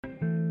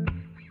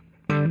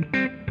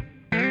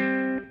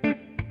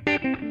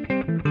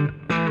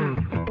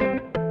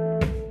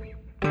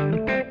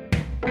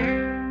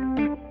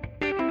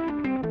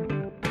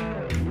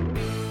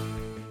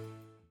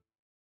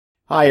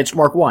Hi, it's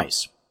Mark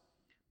Weiss.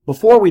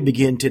 Before we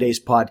begin today's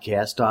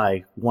podcast,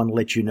 I want to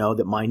let you know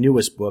that my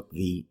newest book,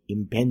 The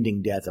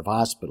Impending Death of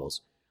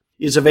Hospitals,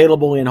 is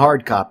available in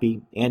hard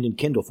copy and in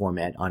Kindle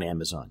format on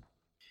Amazon.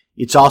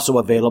 It's also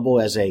available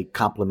as a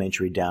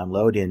complimentary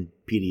download in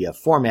PDF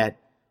format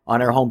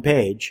on our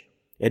homepage,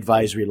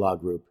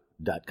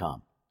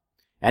 advisorylawgroup.com.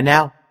 And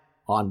now,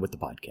 on with the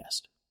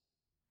podcast.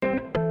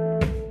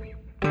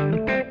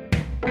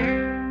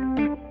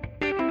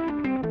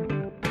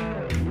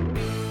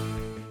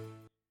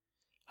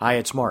 Hi,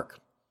 it's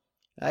Mark.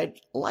 I'd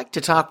like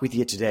to talk with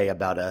you today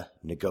about a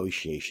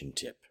negotiation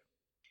tip.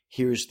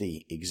 Here's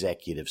the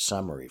executive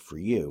summary for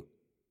you.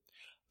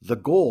 The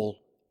goal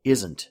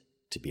isn't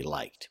to be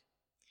liked.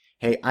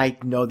 Hey, I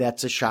know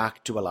that's a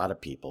shock to a lot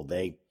of people.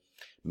 They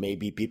may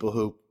be people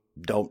who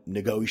don't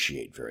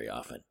negotiate very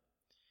often.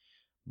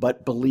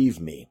 But believe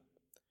me,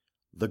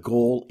 the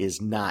goal is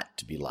not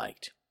to be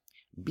liked.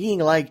 Being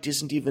liked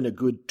isn't even a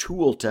good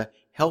tool to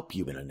help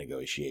you in a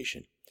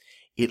negotiation.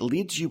 It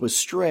leads you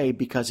astray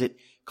because it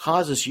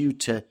causes you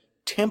to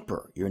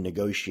temper your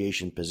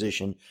negotiation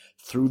position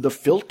through the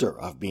filter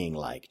of being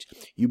liked.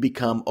 You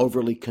become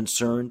overly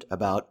concerned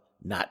about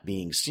not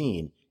being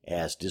seen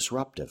as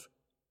disruptive.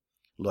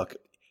 Look,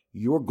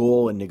 your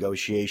goal in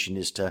negotiation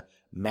is to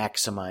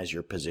maximize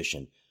your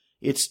position.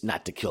 It's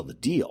not to kill the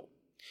deal.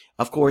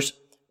 Of course,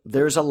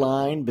 there's a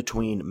line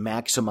between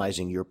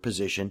maximizing your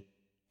position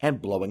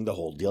and blowing the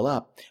whole deal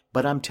up.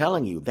 But I'm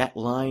telling you, that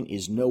line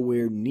is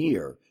nowhere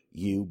near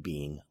you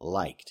being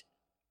liked.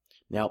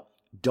 Now,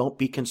 don't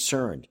be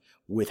concerned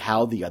with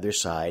how the other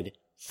side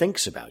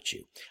thinks about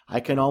you. I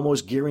can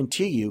almost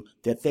guarantee you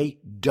that they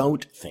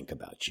don't think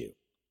about you.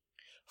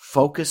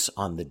 Focus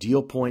on the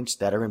deal points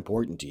that are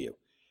important to you.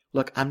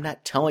 Look, I'm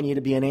not telling you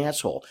to be an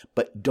asshole,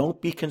 but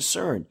don't be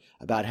concerned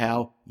about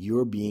how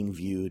you're being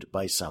viewed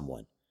by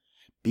someone.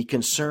 Be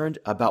concerned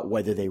about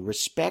whether they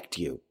respect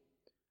you,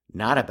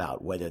 not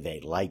about whether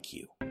they like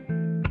you.